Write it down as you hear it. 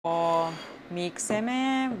mix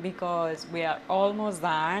them because we are almost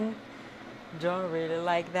done. Don't really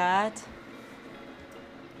like that.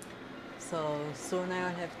 So soon I'll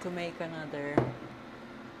have to make another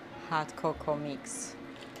hot cocoa mix.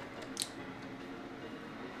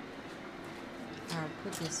 I'll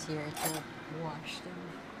put this here to wash them.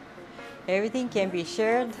 Everything can be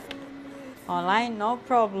shared online, no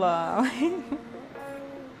problem.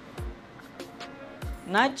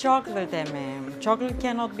 Not chocolate, Chocolate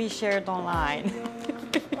cannot be shared online.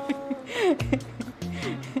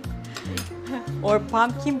 Or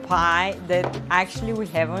pumpkin pie that actually we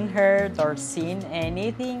haven't heard or seen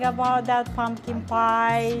anything about that pumpkin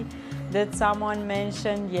pie that someone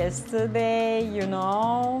mentioned yesterday, you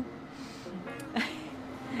know.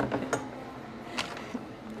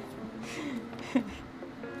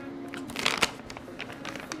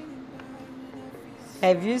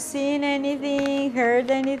 Have you seen anything, heard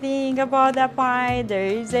anything about that pie? There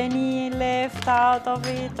is any left out of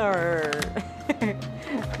it or?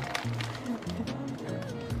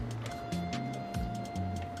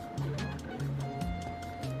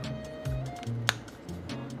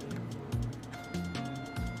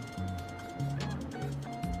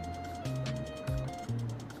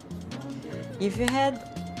 If you had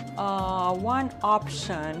one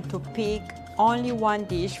option to pick only one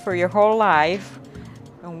dish for your whole life,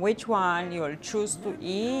 and which one you'll choose to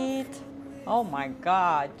eat? Oh my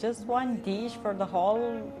God, just one dish for the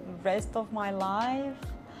whole rest of my life?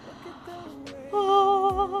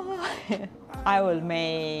 Oh, I will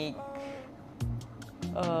make,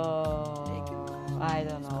 I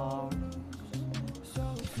don't know,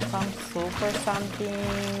 some soup or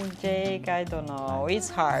something, Jake, I don't know.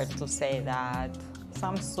 It's hard to say that.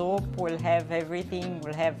 Some soup will have everything,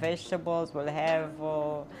 will have vegetables, will have,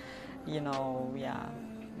 you know, yeah,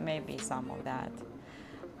 maybe some of that.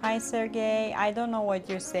 Hi, Sergey. I don't know what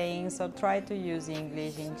you're saying, so try to use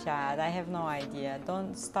English in chat. I have no idea.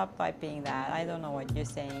 Don't stop typing that. I don't know what you're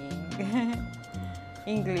saying.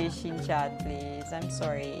 English in chat, please. I'm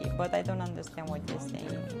sorry, but I don't understand what you're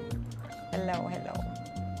saying. Hello, hello.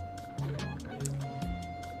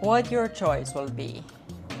 What your choice will be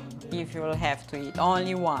if you will have to eat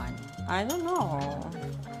only one? I don't know.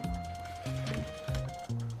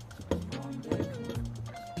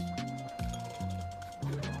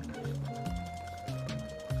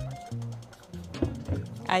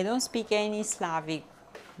 I don't speak any Slavic,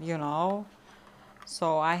 you know,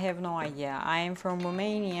 so I have no idea. I am from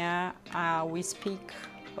Romania. We speak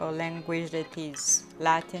a language that is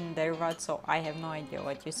Latin derivative, so I have no idea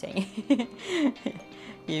what you're saying.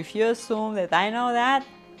 If you assume that I know that,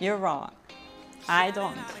 you're wrong. I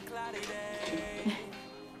don't.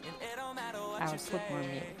 I will put more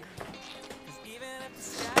milk.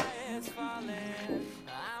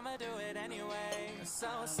 So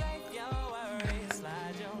save your worries,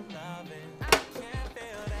 slide your loving. I can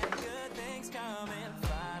feel that good things coming.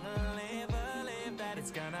 Finally believe that it's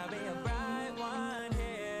gonna be a bright one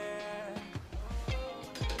here.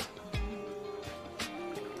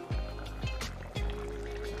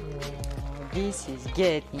 Oh, this is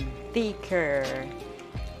getting thicker.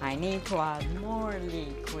 I need to add more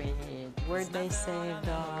liquid. Where'd they save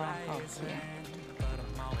the... Oh, here.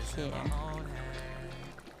 Here.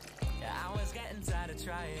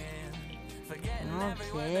 Okay,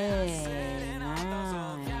 nice.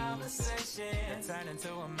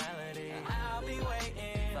 I'll be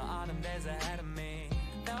waiting for autumn days ahead of me.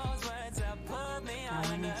 Those words have pulled me on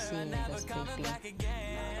and never coming back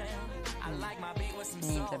again. I like my beat with some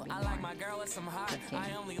soul. I like my girl with some heart.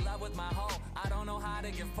 I only love with my whole. I don't know how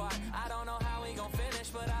to give part. I don't know how we gon' finish,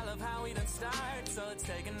 but I love how we done start. So let's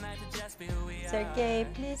take a night to just be who we are. Sergey,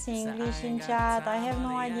 please English in chat. I have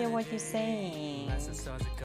no idea what you're saying.